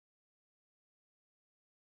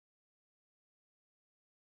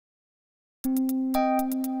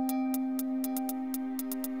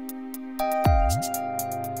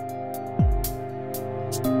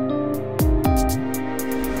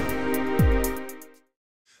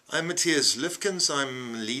I'm Matthias Lüfkens.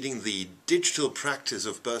 I'm leading the digital practice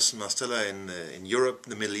of Burson-Marsteller in Europe,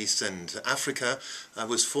 the Middle East and Africa. I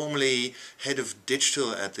was formerly head of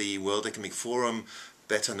digital at the World Economic Forum,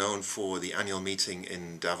 better known for the annual meeting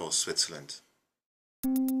in Davos, Switzerland.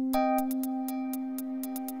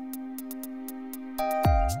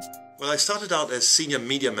 Well, I started out as senior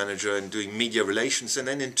media manager and doing media relations, and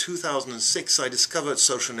then in 2006 I discovered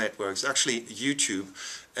social networks, actually YouTube,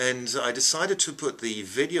 and I decided to put the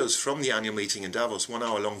videos from the annual meeting in Davos, 1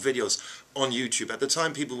 hour long videos, on YouTube. At the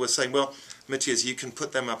time people were saying, well, Matthias, you can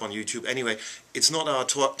put them up on YouTube anyway, it's not our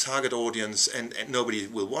target audience and nobody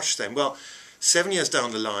will watch them. Well, 7 years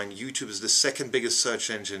down the line, YouTube is the second biggest search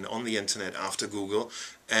engine on the internet after Google,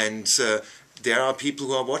 and there are people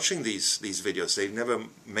who are watching these videos. They've never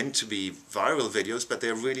meant to be viral videos, but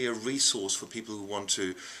they're really a resource for people who want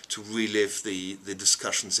to relive the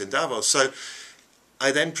discussions in Davos. So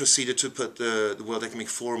I then proceeded to put the World Economic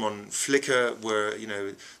Forum on Flickr, where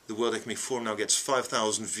the World Economic Forum now gets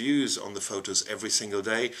 5,000 views on the photos every single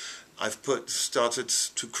day. I've started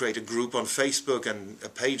to create a group on Facebook and a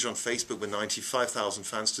page on Facebook with 95,000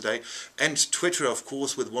 fans today, and Twitter, of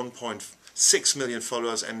course, with 1.6 million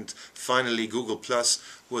followers, and finally Google Plus,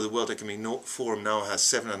 where the World Economic Forum now has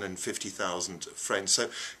 750,000 friends. So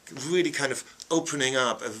really kind of opening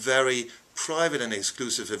up a very private and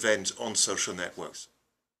exclusive event on social networks.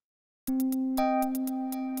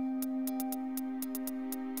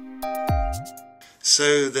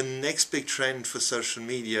 So the next big trend for social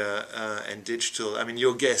media and digital, I mean,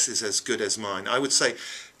 your guess is as good as mine. I would say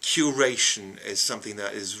curation is something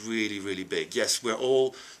that is really, really big. Yes, we're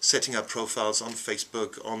all setting up profiles on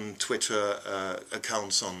Facebook, on Twitter,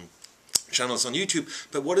 accounts on channels on YouTube,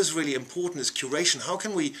 but what is really important is curation. How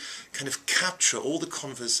can we kind of capture all the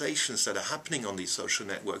conversations that are happening on these social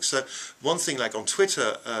networks? So one thing, like on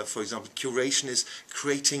Twitter, for example, curation is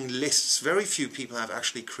creating lists. Very few people have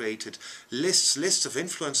actually created lists of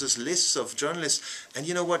influencers, lists of journalists, and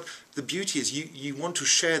you know what? The beauty is you want to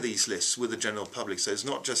share these lists with the general public, so it's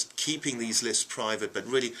not just keeping these lists private, but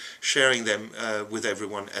really sharing them with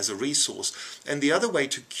everyone as a resource. And the other way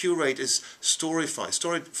to curate is Storyfy.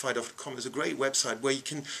 Storyfy.com is a great website where you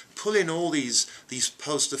can pull in all these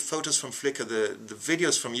posts, the photos from Flickr, the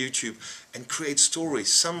videos from YouTube, and create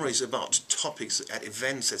stories, summaries about topics at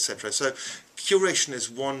events, etc. So curation is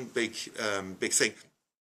one big thing.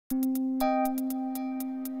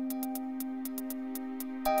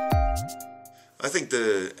 I think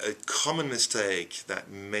a common mistake that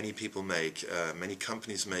many people make, many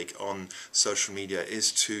companies make on social media,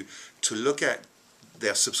 is to look at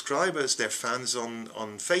their subscribers, their fans on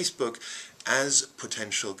Facebook, as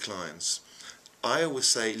potential clients. I always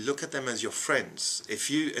say, look at them as your friends. If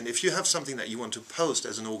you have something that you want to post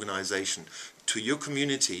as an organization to your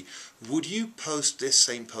community, would you post this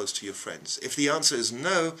same post to your friends? If the answer is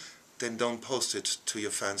no, then don't post it to your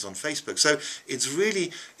fans on Facebook. So it's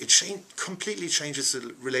really, completely changes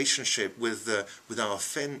the relationship with our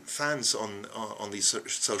fans on these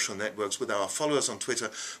social networks, with our followers on Twitter.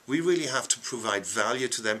 We really have to provide value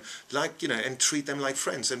to them, like, and treat them like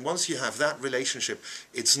friends. And once you have that relationship,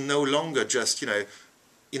 it's no longer just,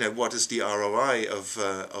 what is the ROI of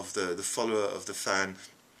the follower, of the fan,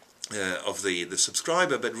 of the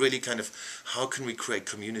subscriber, but really kind of how can we create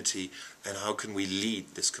community and how can we lead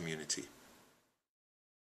this community.